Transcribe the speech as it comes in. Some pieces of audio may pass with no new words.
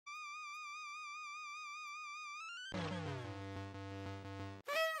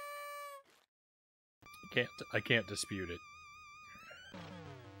I can't dispute it.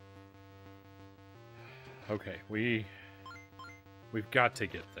 Okay, we've got to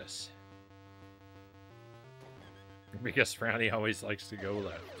get this. Because Frownie always likes to go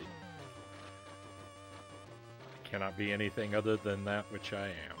left. I cannot be anything other than that which I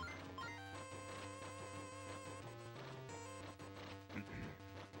am.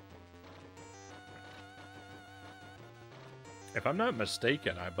 If I'm not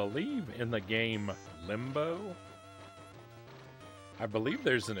mistaken, I believe in the game Limbo, I believe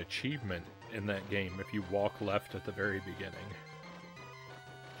there's an achievement in that game if you walk left at the very beginning.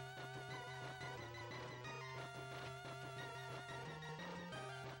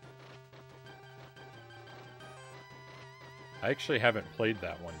 I actually haven't played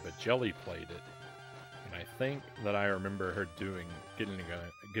that one, but Jelly played it. And I think that I remember her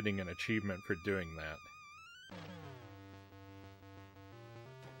getting an achievement for doing that.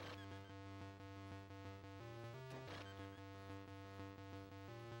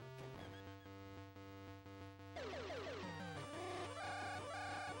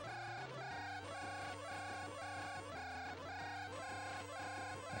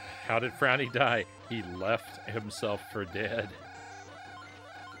 How did Frownie die? He left himself for dead.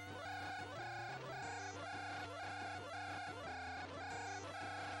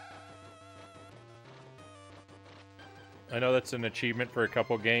 I know that's an achievement for a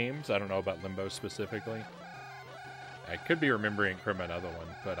couple games. I don't know about Limbo specifically. I could be remembering from another one,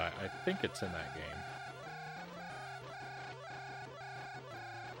 but I think it's in that game.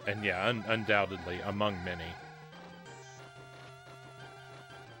 And yeah, undoubtedly, among many.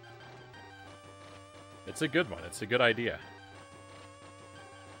 It's a good one. It's a good idea.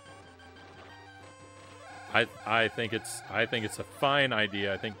 I think it's a fine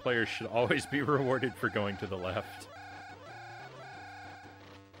idea. I think players should always be rewarded for going to the left.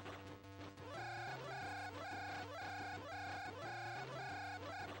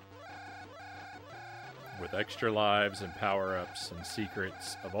 With extra lives and power-ups and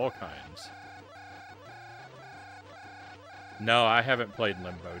secrets of all kinds. No, I haven't played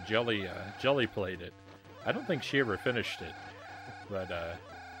Limbo. Jelly played it. I don't think she ever finished it, but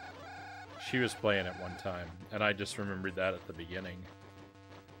she was playing it one time, and I just remembered that at the beginning.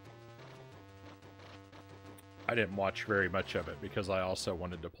 I didn't watch very much of it because I also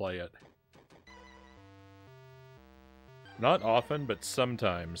wanted to play it. Not often, but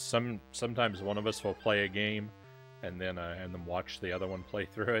sometimes. Sometimes one of us will play a game, and then watch the other one play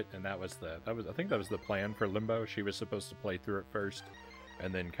through it, and I think that was the plan for Limbo. She was supposed to play through it first,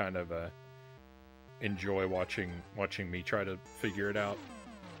 and then kind of enjoy watching me try to figure it out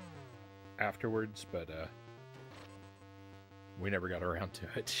afterwards, but we never got around to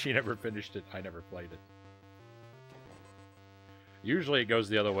it. She never finished it. I never played it. Usually it goes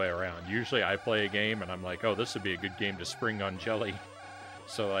the other way around. Usually I play a game and I'm like, oh, this would be a good game to spring on Jelly,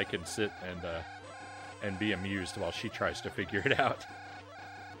 so I can sit and be amused while she tries to figure it out.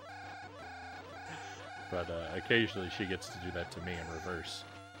 But occasionally she gets to do that to me in reverse.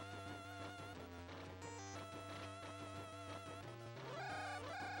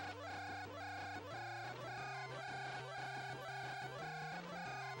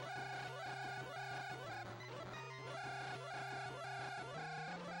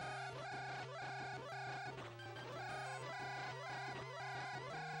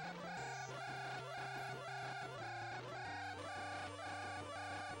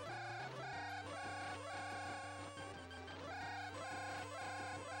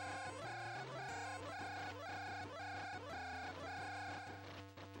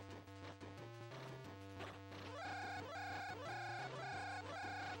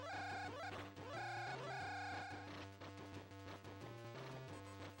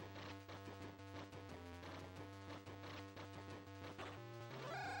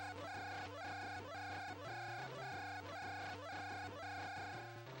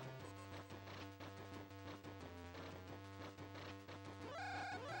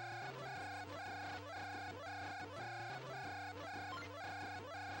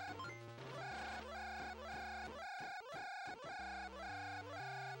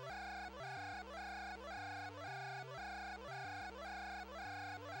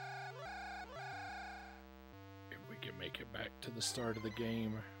 Can make it back to the start of the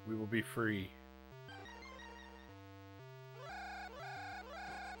game, we will be free.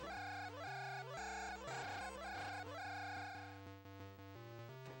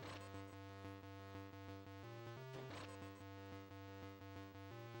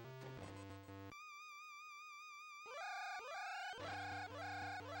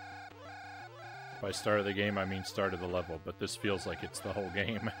 By start of the game, I mean start of the level, but this feels like it's the whole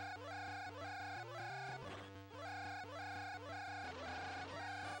game.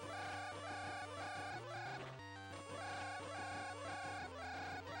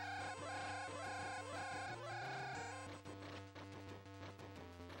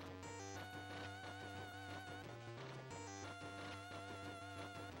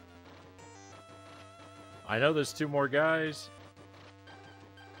 I know there's 2 more guys.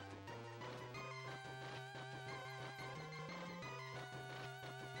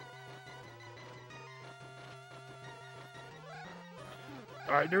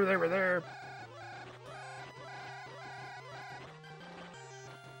 I knew they were there.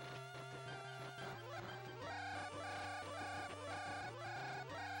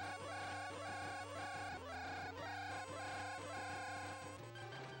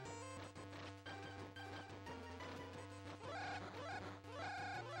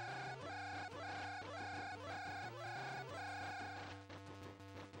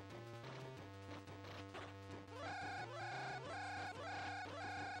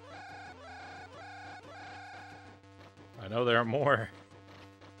 I know there are more.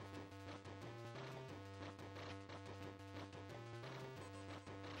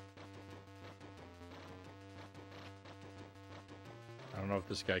 I don't know if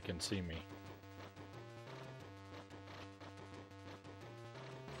this guy can see me.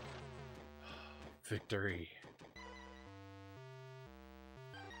 Victory.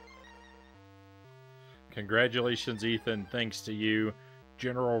 Congratulations, Ethan. Thanks to you,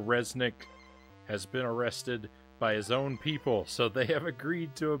 General Resnick has been arrested by his own people, so they have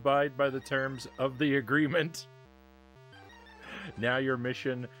agreed to abide by the terms of the agreement. Now your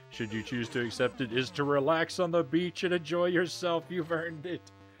mission, should you choose to accept it, is to relax on the beach and enjoy yourself. You've earned it.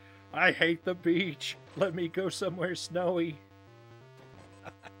 I hate the beach. Let me go somewhere snowy.